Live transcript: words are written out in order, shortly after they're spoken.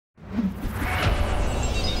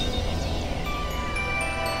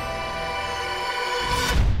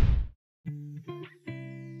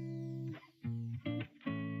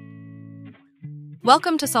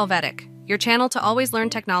Welcome to Solvetic, your channel to always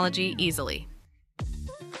learn technology easily.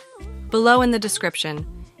 Below in the description,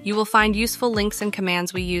 you will find useful links and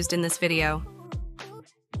commands we used in this video.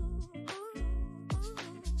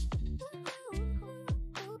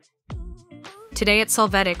 Today at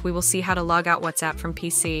Solvetic, we will see how to log out WhatsApp from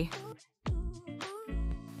PC.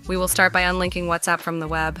 We will start by unlinking WhatsApp from the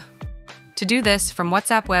web. To do this, from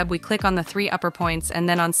WhatsApp web, we click on the three upper points and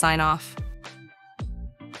then on Sign Off.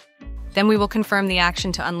 Then we will confirm the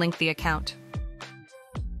action to unlink the account.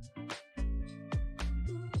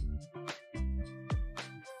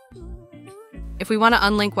 If we want to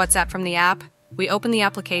unlink WhatsApp from the app, we open the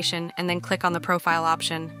application and then click on the profile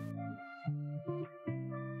option.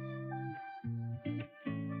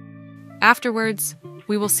 Afterwards,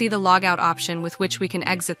 we will see the logout option with which we can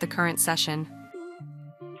exit the current session.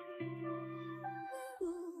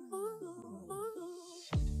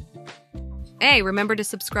 Hey, remember to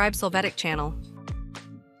subscribe Solvetic channel.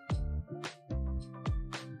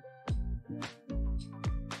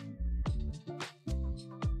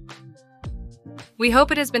 We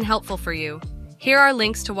hope it has been helpful for you. Here are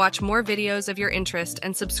links to watch more videos of your interest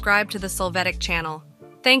and subscribe to the Solvetic channel.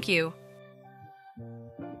 Thank you.